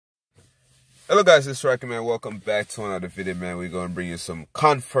Hello guys, it's Striker, man. Welcome back to another video, man. We're going to bring you some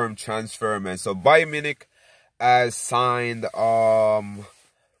confirmed transfer, man. So Bayern Munich has signed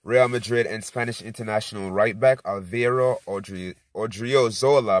Real Madrid and Spanish international right back Alvaro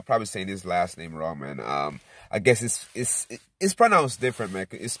Odriozola. Probably saying his last name wrong, man. I guess it's pronounced different, man.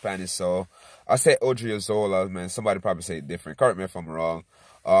 It's Spanish, so I say Odriozola, man. Somebody probably say it different. Correct me if I'm wrong.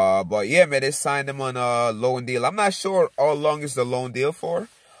 But yeah, man, they signed him on a loan deal. I'm not sure how long is the loan deal for.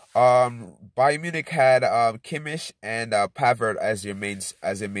 Bayern Munich had Kimmich and Pavard as their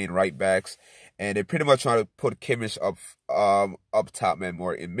main right backs, and they pretty much trying to put Kimmich up top, man,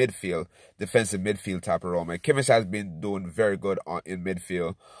 more in midfield, defensive midfield type of role, man. Kimmich has been doing very good in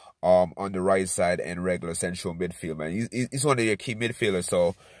midfield, on the right side and regular central midfield, man. He's one of your key midfielders,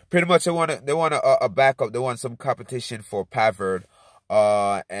 so pretty much they want a backup. They want some competition for Pavard.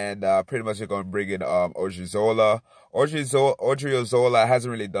 And pretty much they're going to bring in Odriozola. Odriozola hasn't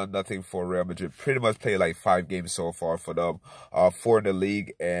really done nothing for Real Madrid. Pretty much played like 5 games so far for them. 4 in the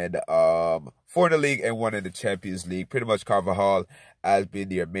league and 1 in the Champions League. Pretty much Carvajal has been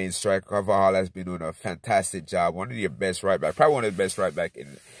their main striker. Carvajal has been doing a fantastic job. One of their best right back, probably one of the best right back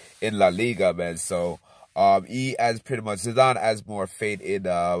in La Liga, man. So he has pretty much, Zidane has more faith in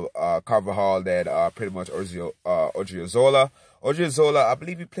Carvajal than pretty much Odriozola. Odriozola, I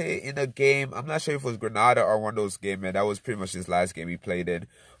believe he played in a game. I'm not sure if it was Granada or one of those games, man. That was pretty much his last game he played in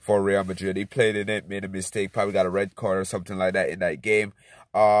for Real Madrid. He played in it, made a mistake, probably got a red card or something like that in that game.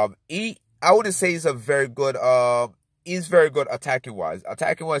 I wouldn't say he's very good attacking wise.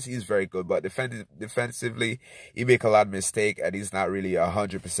 Attacking wise, he's very good, but defensively, he make a lot of mistakes, and he's not really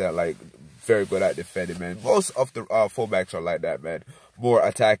 100% like very good at defending, man. Most of the fullbacks are like that, man. More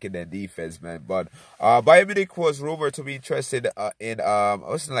attacking than defense, man. But Bayern Munich was rumored to be interested in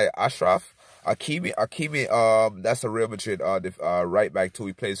what's it like Ashraf Hakimi. That's a Real Madrid right back too.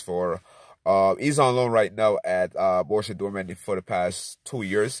 He plays for he's on loan right now at Borussia Dortmund for the past 2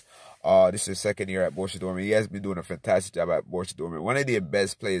 years. This is his second year at Borussia Dortmund. He has been doing a fantastic job at Borussia Dortmund. One of the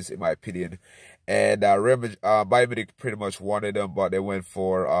best players, in my opinion. And Bayern Munich pretty much wanted him, but they went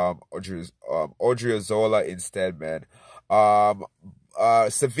for Odriozola instead, man.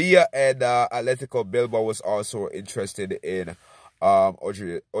 Sevilla and Atletico Bilbao was also interested in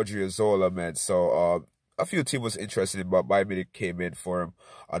Odriozola, man. So a few teams was interested in, but Bayern Munich came in for him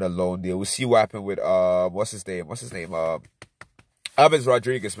on a loan deal. We'll see what happened with what's his name? James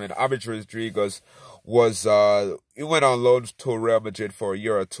Rodriguez, man. James Rodriguez was he went on loan to Real Madrid for a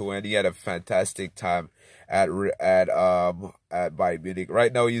year or two, and he had a fantastic time at Bayern Munich.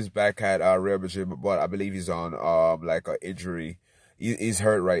 Right now, he's back at Real Madrid, but I believe he's on like an injury. He's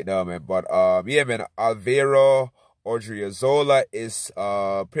hurt right now, man. But yeah, man. Alvaro Odriozola is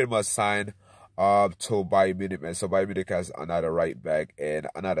pretty much signed to Bayern Munich, man. So Bayern Munich has another right back and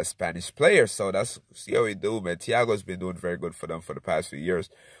another Spanish player. So that's see how we do, man. Thiago's been doing very good for them for the past few years.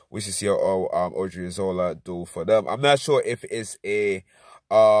 We should see how Odriozola do for them. I'm not sure if it's a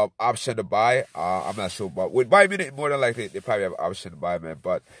option to buy. I'm not sure, but with Bayern Munich, more than likely they probably have an option to buy, man.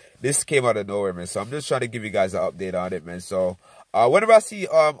 But this came out of nowhere, man. So I'm just trying to give you guys an update on it, man. So whenever I see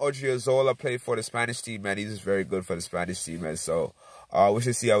Odriozola play for the Spanish team, man, he's very good for the Spanish team, man. So we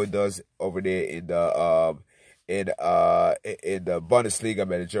should see how it does over there in the Bundesliga,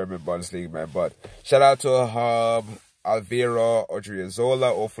 man, the German Bundesliga, man. But shout out to Alvaro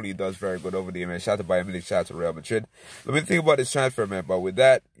Odriozola. Hopefully he does very good over there, man. Shout out to Bayern Munich, shout out to Real Madrid. Let me think about this transfer, man. But with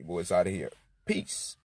that, you boys out of here. Peace.